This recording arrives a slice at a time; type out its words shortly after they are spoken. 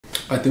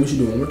I think we should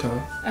do it one more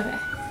time. Okay.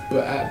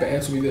 But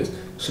answer me this.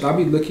 Should I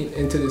be looking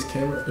into this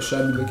camera or should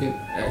I be looking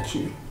at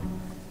you?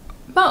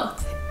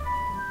 Both.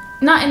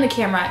 Not in the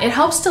camera. It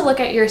helps to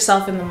look at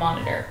yourself in the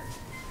monitor.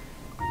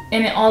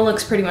 And it all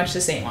looks pretty much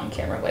the same on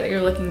camera, whether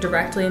you're looking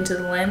directly into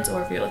the lens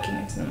or if you're looking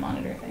into the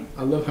monitor thing.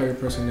 I love how your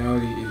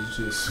personality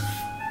is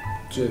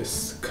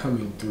just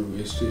coming through.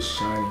 It's just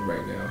shining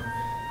right now.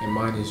 And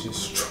mine is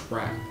just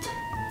trapped.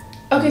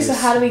 Okay, so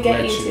how do we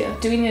get you to?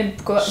 Do we need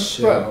to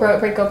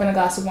break open a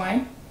glass of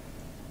wine?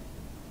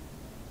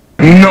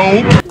 No.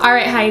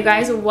 Alright, hi you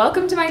guys.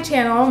 Welcome to my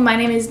channel. My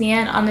name is Nia,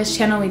 and on this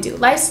channel we do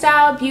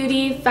lifestyle,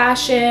 beauty,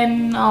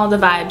 fashion, all the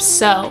vibes.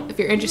 So if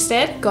you're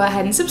interested, go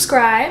ahead and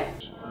subscribe.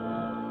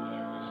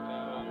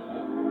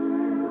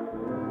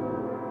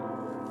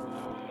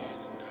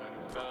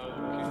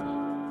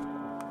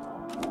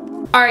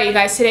 Alright you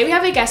guys, today we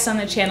have a guest on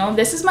the channel.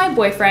 This is my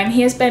boyfriend.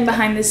 He has been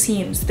behind the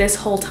scenes this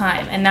whole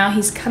time, and now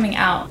he's coming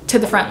out to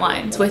the front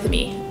lines with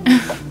me.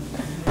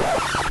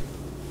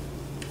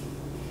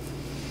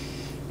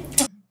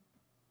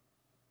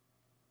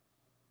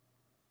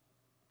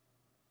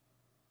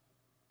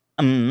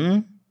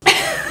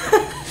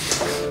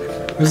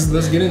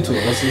 Let's get into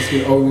it. Let's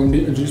get. Oh, you want me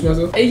to introduce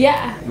myself?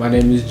 Yeah. My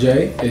name is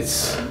Jay.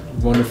 It's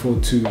wonderful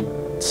to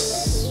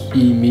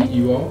meet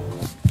you all.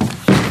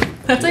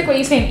 That's like what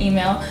you say in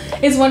email.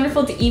 It's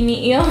wonderful to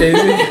meet you. Is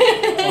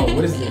it? Oh,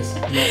 what is this?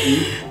 Not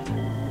E?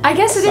 I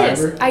guess it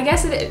Cyber? is. I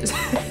guess it is.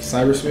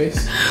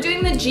 Cyberspace?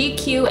 Doing the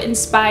GQ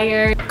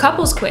inspired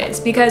couples quiz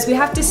because we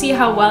have to see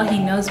how well he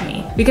knows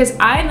me. Because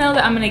I know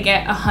that I'm gonna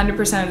get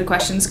 100% of the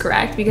questions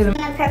correct because I'm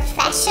a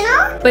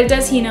professional. But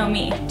does he know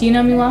me? Do you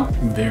know me well?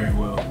 Very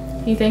well.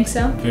 You think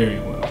so? Very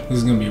well. This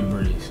is gonna be a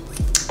breeze.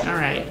 All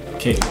right.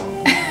 Okay.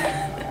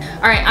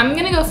 All right, I'm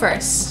gonna go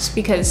first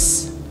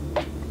because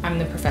I'm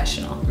the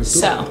professional.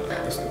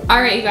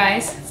 All right, you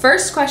guys.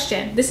 First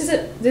question. This is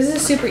a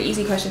super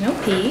easy question. No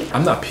pee.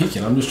 I'm not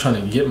peeking. I'm just trying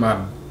to get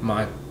my.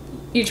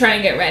 You trying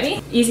to get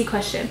ready? Easy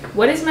question.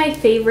 What is my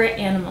favorite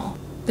animal?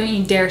 Don't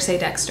you dare say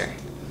Dexter.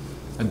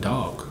 A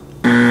dog.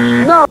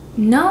 No.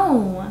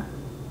 No.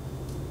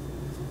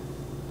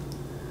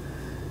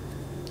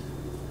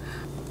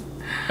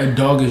 A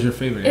dog is your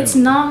favorite animal. It's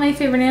not my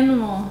favorite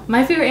animal.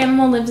 My favorite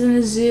animal lives in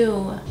the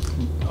zoo.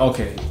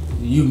 Okay.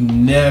 You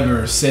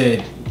never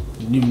said.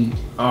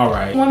 All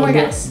right. One more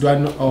guess. Do I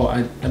know? Oh,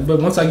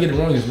 but once I get it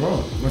wrong, it's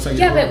wrong. Once I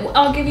get it wrong. But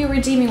I'll give you a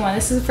redeeming one.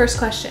 This is the first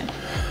question.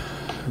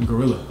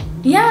 Gorilla.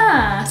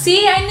 Yeah.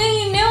 See, I knew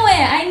you knew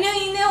it. I knew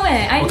you knew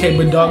it. Okay,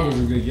 but dog was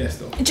a good guess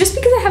though. Just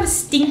because I have a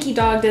stinky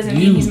dog doesn't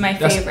mean he's my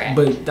favorite.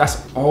 But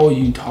that's all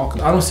you talk.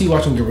 I don't see you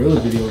watching gorilla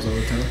videos all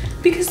the time.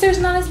 Because there's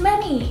not as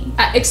many.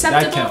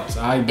 Acceptable. That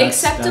counts.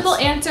 Acceptable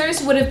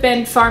answers would have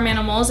been farm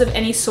animals of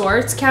any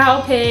sorts: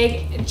 cow,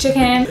 pig,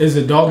 chicken. Is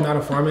a dog not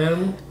a farm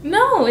animal?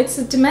 No, it's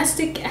a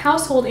domestic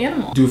household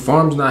animal. Do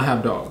farms not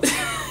have dogs?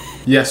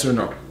 Yes or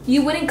no?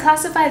 You wouldn't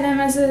classify them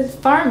as a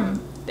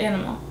farm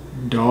animal.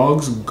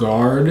 Dogs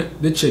guard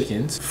the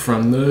chickens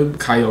from the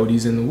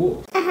coyotes and the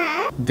wolves.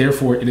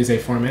 Therefore, it is a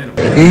farm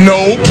animal.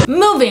 No.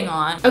 Moving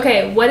on.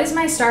 Okay, what is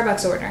my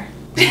Starbucks order?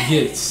 You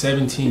get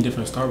 17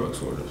 different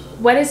Starbucks orders.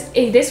 What is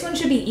this one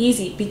should be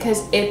easy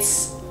because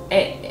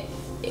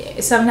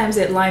sometimes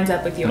it lines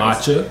up with yours.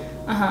 Matcha.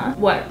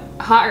 What?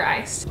 Hot or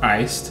iced?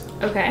 Iced.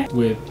 Okay.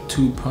 With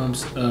 2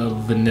 pumps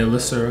of vanilla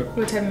syrup.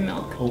 What type of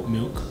milk? Oat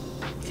milk.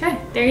 Okay,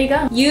 there you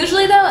go.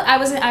 Usually though, I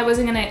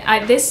wasn't gonna.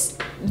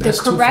 The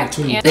correct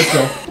answer. Let's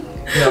go.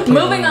 Yeah,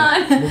 Moving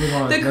on. Moving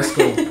on. Let's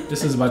go.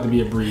 This is about to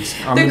be a breeze.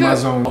 I'm in my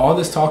zone. All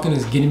this talking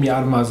is getting me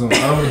out of my zone. I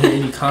don't want to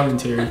hear any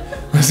commentary.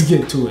 Let's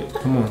get to it.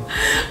 Come on.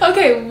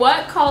 Okay,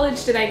 what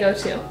college did I go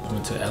to? I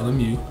went to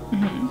LMU.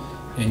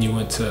 And you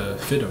went to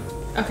FITM.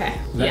 Okay.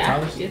 Is that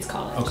college? It's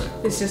college. Okay.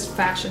 It's just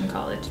fashion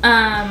college.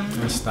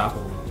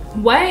 Unstoppable.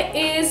 What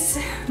is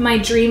my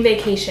dream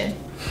vacation?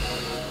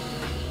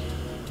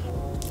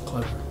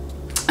 Clever.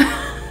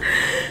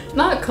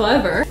 Not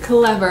clever.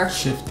 Clever.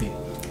 Shifty.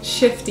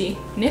 Shifty.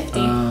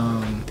 Nifty.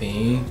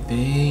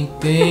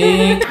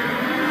 Think.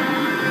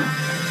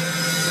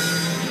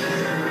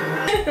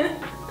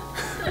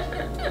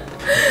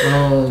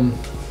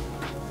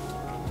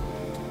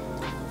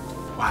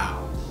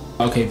 Wow.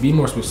 Okay, be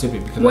more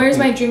specific because where's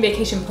my dream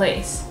vacation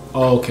place?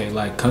 Oh, okay,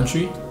 like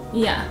country?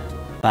 Yeah.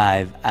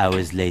 5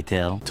 hours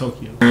later.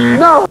 Tokyo.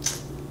 No.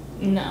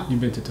 No. You've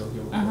been to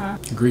Tokyo.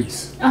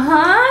 Greece. Come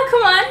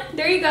on.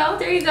 There you go.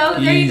 There you go.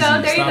 There you go.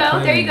 There you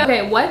go. There you go.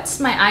 Okay, what's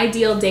my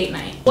ideal date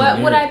night? What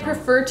would I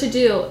prefer to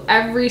do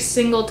every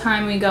single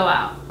time we go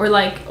out?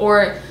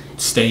 Or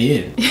stay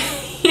in.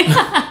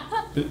 Yeah.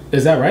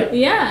 Is that right?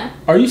 Yeah.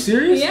 Are you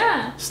serious?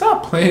 Yeah.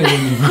 Stop playing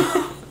with me,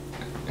 bro.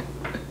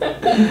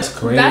 That's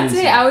crazy. That's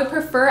it. I would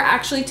prefer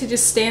actually to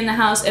just stay in the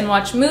house and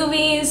watch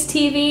movies,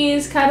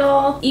 TVs,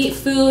 cuddle, eat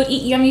food,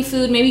 eat yummy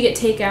food, maybe get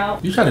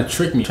takeout. You trying to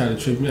trick me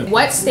up.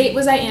 What state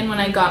was I in when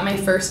I got my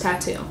first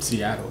tattoo?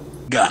 Seattle.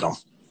 Got him.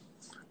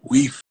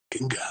 We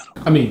f***ing got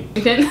him. I mean,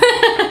 You didn't?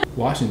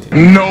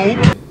 Washington. No.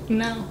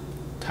 No.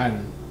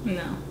 Thailand.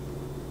 No.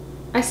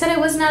 I said I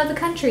wasn't out of the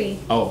country.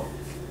 Oh.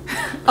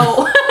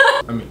 Oh.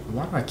 I mean,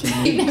 why do I keep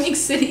naming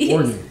cities?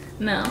 Oregon.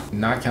 No.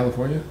 Not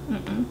California?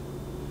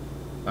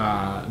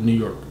 New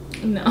York.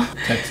 No.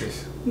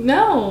 Texas.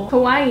 No.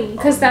 Hawaii.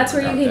 Because that's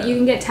where you that.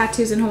 can get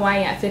tattoos in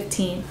Hawaii at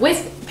 15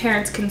 with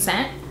parents'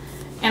 consent,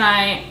 and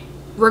I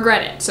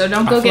regret it. So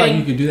don't go I feel getting.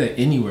 like you could do that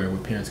anywhere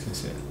with parents'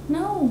 consent.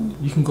 No.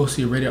 You can go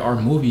see a rated R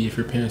movie if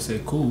your parents say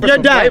cool. You're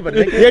done.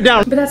 You're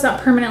done. But that's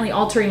not permanently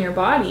altering your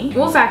body.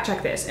 We'll fact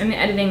check this, and the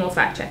editing will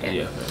fact check it.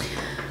 Yeah.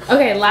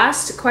 Okay,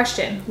 last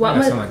question. What That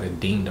was sound like a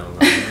ding dong.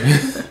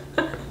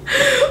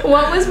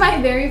 what was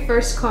my very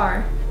first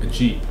car? A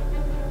Jeep.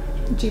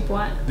 Jeep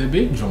what? The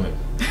big joint.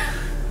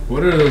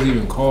 What are those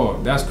even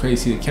called? That's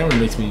crazy. The camera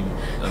makes me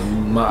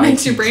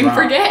Makes your brain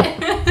forget.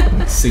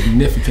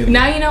 significantly.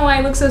 Now you know why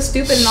I look so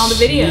stupid in all the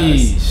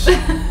videos.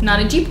 Sheesh.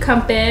 Not a Jeep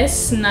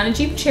Compass, not a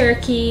Jeep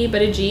Cherokee,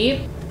 but a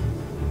Jeep.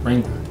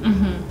 Wrangler.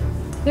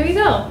 There you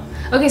go.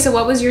 Okay, so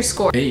what was your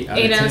score? 8 out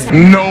Eight of out of 10.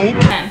 10.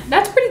 No. 10.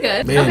 That's pretty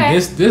good. Man, okay.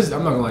 this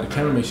I'm not gonna lie. The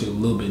camera makes you a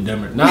little bit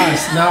dumber. Now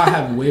I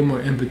have way more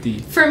empathy.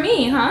 For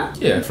me, huh?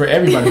 Yeah, for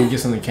everybody who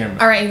gets on the camera.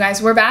 All right, you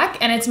guys, we're back,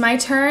 and it's my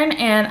turn,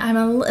 and I'm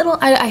a little.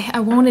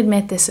 I won't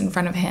admit this in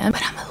front of him,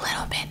 but I'm a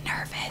little bit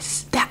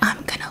nervous that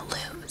I'm gonna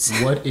lose.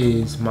 What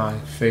is my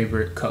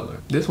favorite color?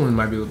 This one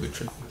might be a little bit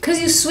tricky.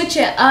 Cause you switch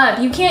it up.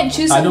 You can't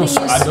choose something. I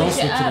don't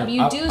switch it up.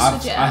 You do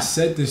switch it I up.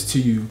 said this to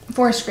you.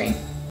 Forest green.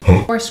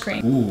 Forest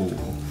green. Ooh.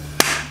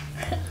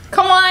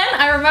 Come on,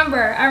 I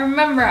remember.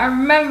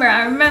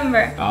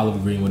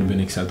 Olive green would have been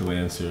an acceptable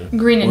answer.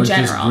 Green in or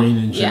general. Just green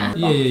in Yeah.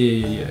 general.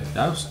 Yeah.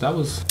 That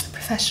was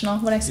Professional,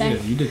 what'd I say?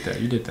 Yeah, you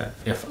did that.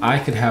 If I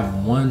could have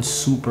one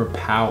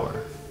superpower,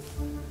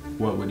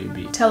 what would it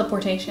be?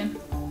 Teleportation.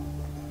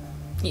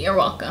 You're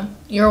welcome.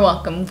 You're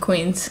welcome,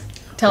 queens.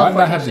 Why did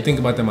I have to think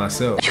about that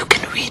myself? You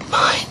can read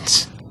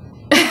minds.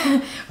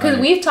 Because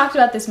we've talked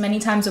about this many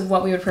times of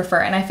what we would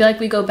prefer, and I feel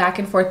like we go back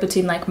and forth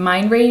between like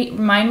mind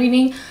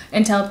reading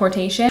and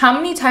teleportation. How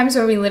many times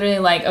are we literally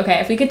like, okay,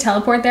 if we could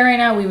teleport there right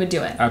now, we would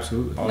do it?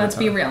 Absolutely. all the Let's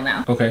be time. real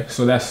now. Okay,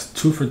 so that's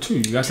 2 for 2.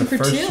 You got the for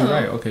first 2. two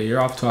right. Okay, you're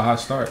off to a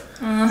hot start.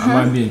 I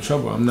might be in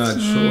trouble. I'm not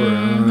sure.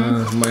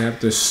 I might have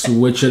to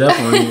switch it up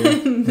on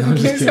you. No, I'm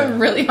just Here's some kidding.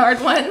 really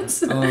hard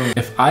ones.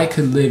 If I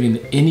could live in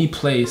any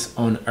place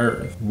on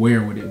Earth,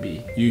 where would it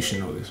be? You should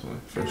know this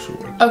one for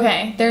sure.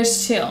 Okay,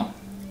 there's 2.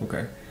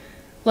 Okay.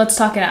 Let's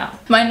talk it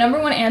out. My number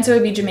 1 answer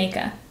would be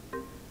Jamaica.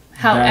 That's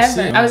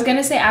However, it. I was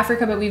gonna say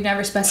Africa, but we've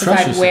never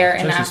specified Trust where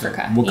yourself, in trust yourself.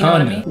 Africa. You know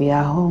what I mean? We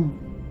are home.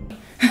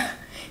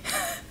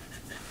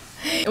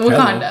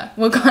 Wakanda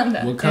is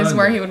Wakanda.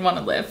 where he would want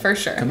to live for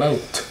sure. Come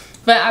out.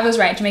 But I was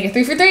right. Jamaica,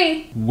 3 for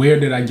 3. Where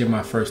did I get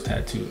my first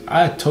tattoo?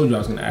 I told you I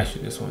was gonna ask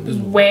you this one. This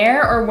is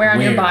Where or where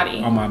on your body?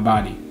 On my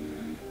body.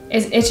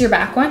 It's your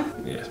back one?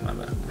 Yes, my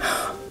bad.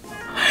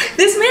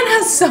 This man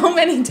has so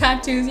many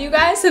tattoos, you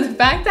guys. So the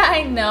fact that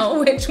I know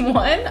which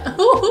one,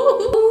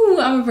 ooh,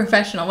 I'm a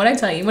professional. What'd I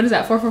tell you? What is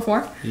that? 4 for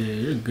 4? Yeah,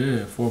 you're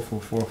good. 4 for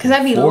 4. Because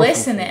I'd be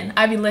listening.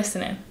 I'd be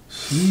listening.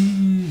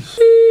 Sheesh.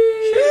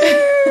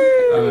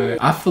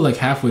 I feel like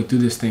halfway through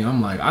this thing,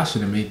 I'm like, I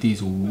should have made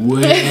these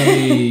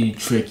way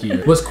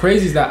trickier. What's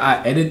crazy is that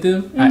I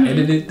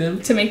edited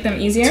them To make them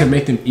easier? to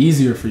make them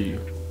easier for you.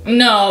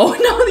 No,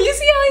 you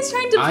see how he's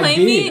trying to play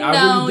me? I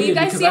No, really did, you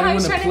guys because see I how didn't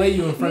he's want to trying play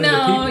you in front of the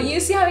No, people. you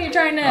see how you're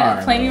trying to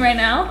Alright, play me right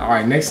now? All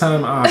right, next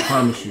time I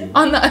promise you.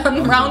 On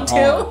round 2?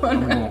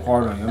 I'm going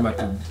hard on you. I'm about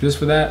to just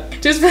for that.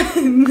 Just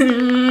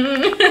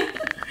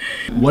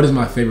What is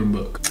my favorite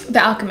book? The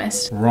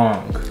Alchemist.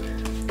 Wrong.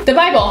 The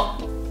Bible.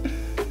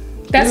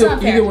 That's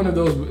not fair. Either one of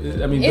those.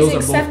 I mean, It's those are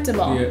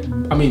acceptable. both.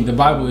 Yeah, I mean, the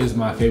Bible is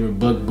my favorite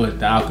book, but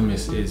The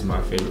Alchemist is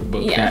my favorite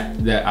book. Yeah.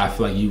 That I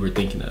feel like you were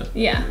thinking of.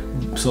 Yeah.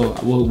 So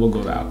we'll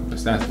go The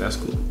Alchemist. That's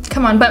cool.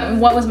 Come on, but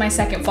what was my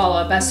second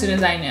follow-up as soon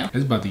as I knew?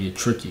 It's about to get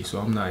tricky, so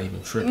I'm not even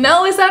tricky.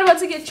 No, it's not about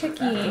to get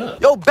tricky.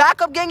 Yo,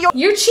 back up, gang. Yo.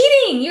 You're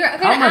cheating. You're How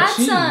gonna am I add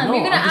cheating? some. No,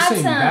 You're gonna I'm just add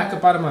saying some. back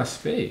up out of my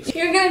space.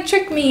 You're gonna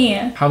trick me.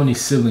 How many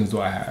siblings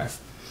do I have?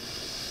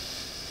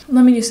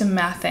 Let me do some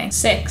math thing.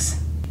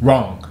 6.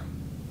 Wrong.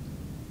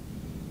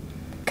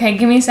 Okay,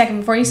 give me a second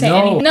before you say No.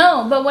 anything.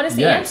 No, but what is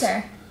the Yes.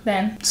 answer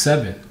then?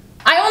 7.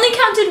 I only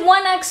counted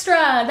 1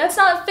 extra. That's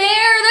not fair.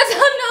 That's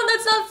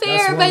not fair.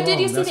 That's But wrong. did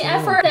you see That's the wrong.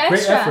 effort? The Great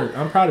extra. effort.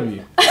 I'm proud of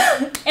you.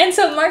 And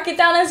so mark it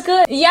down as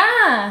good.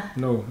 Yeah.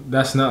 No,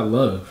 that's not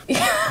love.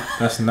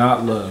 That's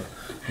not love.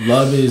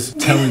 Love is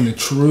telling the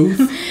truth.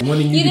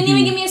 Wanting You didn't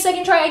even give me a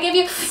second try. I gave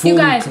you. You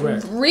guys,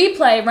 correct.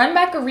 run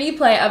back a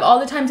replay of all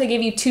the times I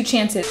gave you 2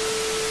 chances.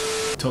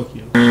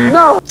 Tokyo.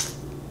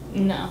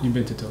 No. You've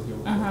been to Tokyo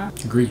before.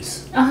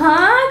 Greece. Come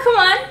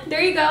on.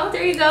 There you go.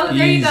 There you go.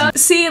 Easy.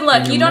 See, look,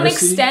 And you your don't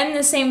mercy? extend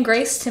the same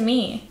grace to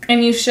me,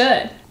 and you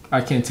should.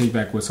 I can't take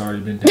back what's already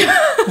been done.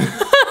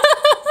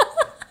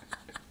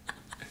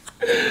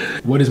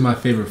 What is my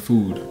favorite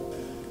food?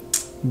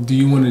 Do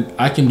you want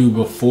to? I can do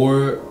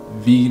before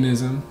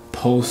veganism,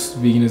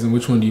 post veganism.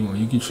 Which one do you want?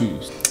 You can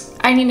choose.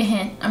 I need a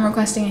hint. I'm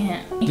requesting a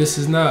hint. This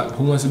is not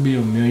Who Wants to Be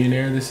a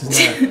Millionaire. This is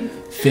not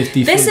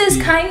 50-50. This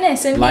is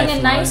kindness and being a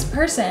Lifeline. nice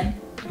person.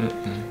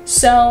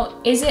 So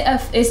is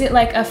it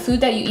like a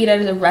food that you eat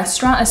at a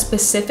restaurant, a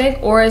specific,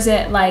 or is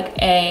it like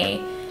a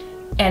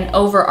an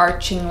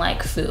overarching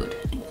like food.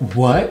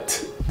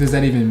 What does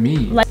that even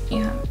mean? Like,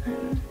 yeah.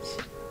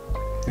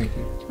 Thank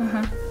you.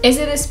 Is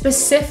it a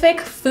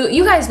specific food?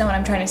 You guys know what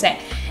I'm trying to say.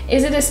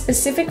 Is it a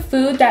specific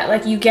food that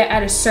like you get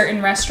at a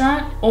certain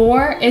restaurant,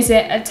 or is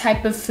it a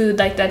type of food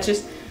like that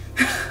just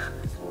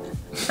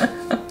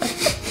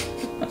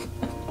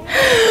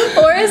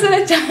or is it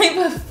a type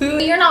of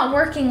food? You're not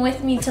working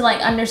with me to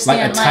like understand.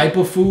 Like a type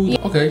of food?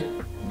 Yeah. Okay.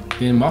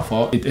 Then my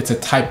fault. It's a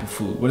type of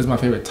food. What is my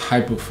favorite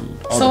type of food?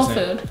 Soul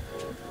food.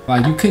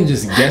 Like you couldn't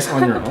just guess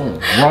on your own.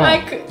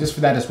 Wrong. Just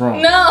for that, it's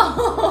wrong. No,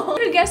 I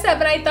could guess that,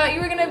 but I thought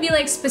you were gonna be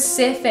like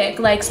specific,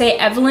 like say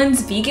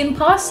Evelyn's vegan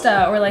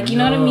pasta, or like you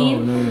know what I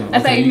mean. No. I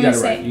thought you were gonna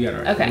say. Right. You got it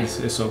right. Okay.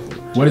 It's soul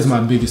food. What is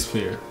my biggest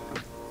fear?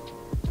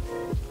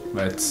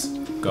 Let's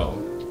go.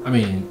 I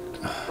mean,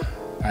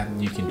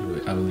 you can do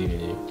it. I believe in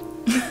you.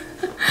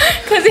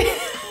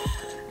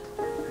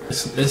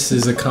 Cause this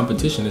is a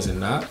competition, is it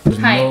not?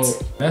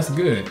 Heights. That's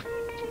good.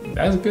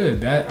 That's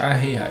good. I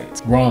hate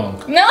heights.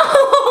 Wrong. No.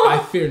 I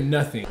fear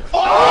nothing.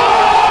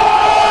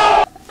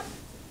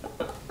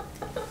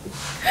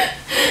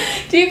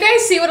 Do you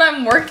guys see what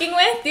I'm working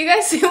with? Do you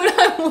guys see what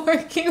I'm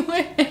working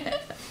with?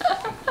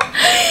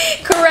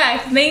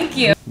 Correct. Thank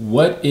you.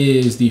 What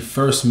is the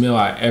first meal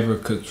I ever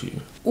cooked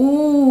you?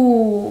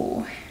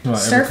 Ooh.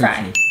 Stir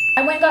fry.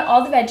 I went and got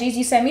all the veggies.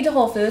 You sent me to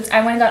Whole Foods. I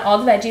went and got all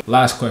the veggies.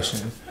 Last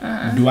question.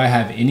 Do I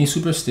have any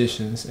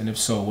superstitions? And if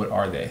so, what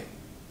are they?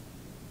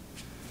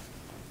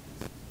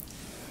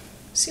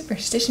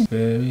 Superstition.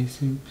 Very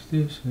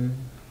superstition.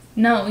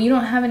 No, you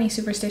don't have any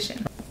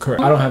superstition.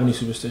 Correct. I don't have any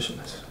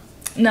superstitions.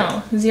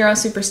 No, 0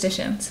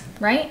 superstitions,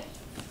 right?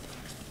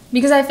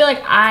 Because I feel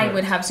like I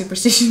would have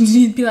superstitions.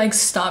 You'd be like,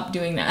 stop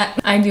doing that.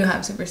 I do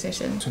have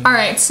superstitions. All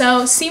right,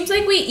 so seems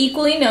like we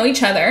equally know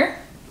each other.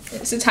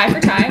 It's a tie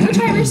for tie, which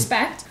I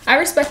respect. I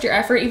respect your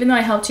effort, even though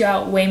I helped you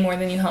out way more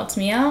than you helped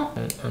me out.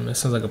 I mean, it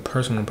sounds like a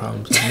personal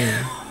problem to me.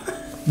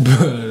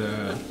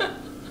 But,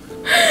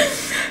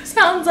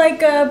 Sounds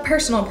like a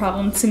personal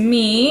problem to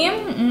me.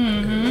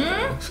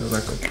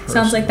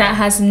 Sounds like that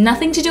has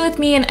nothing to do with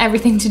me and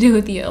everything to do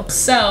with you.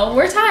 So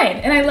we're tied,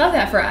 and I love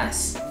that for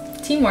us.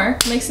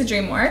 Teamwork makes the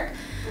dream work.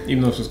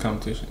 Even though this was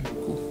competition.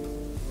 Cool.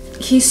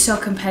 He's so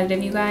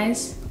competitive, you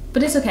guys.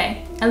 But it's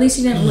okay. At least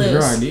you didn't lose.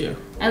 Your idea.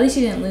 At least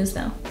you didn't lose,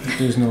 though.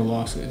 There's no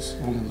losses,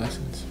 only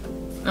lessons.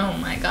 Oh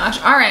my gosh.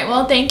 All right,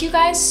 well, thank you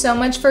guys so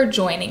much for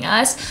joining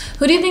us.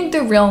 Who do you think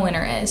the real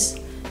winner is?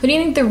 Who do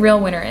you think the real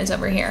winner is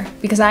over here?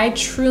 Because I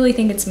truly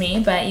think it's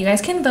me, but you guys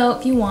can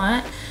vote if you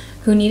want.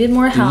 Who needed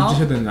more help?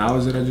 Did you just hear the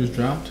knowledge that I just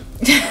dropped?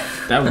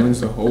 That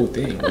wins the whole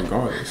thing,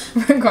 regardless.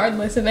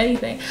 Regardless of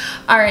anything.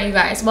 All right, you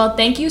guys. Well,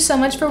 thank you so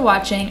much for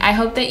watching. I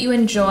hope that you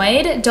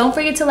enjoyed. Don't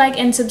forget to like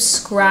and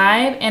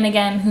subscribe. And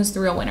again, who's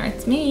the real winner?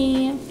 It's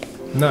me.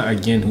 Not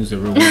again, who's the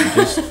real winner.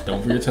 Just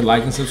don't forget to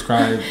like and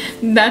subscribe.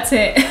 That's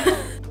it.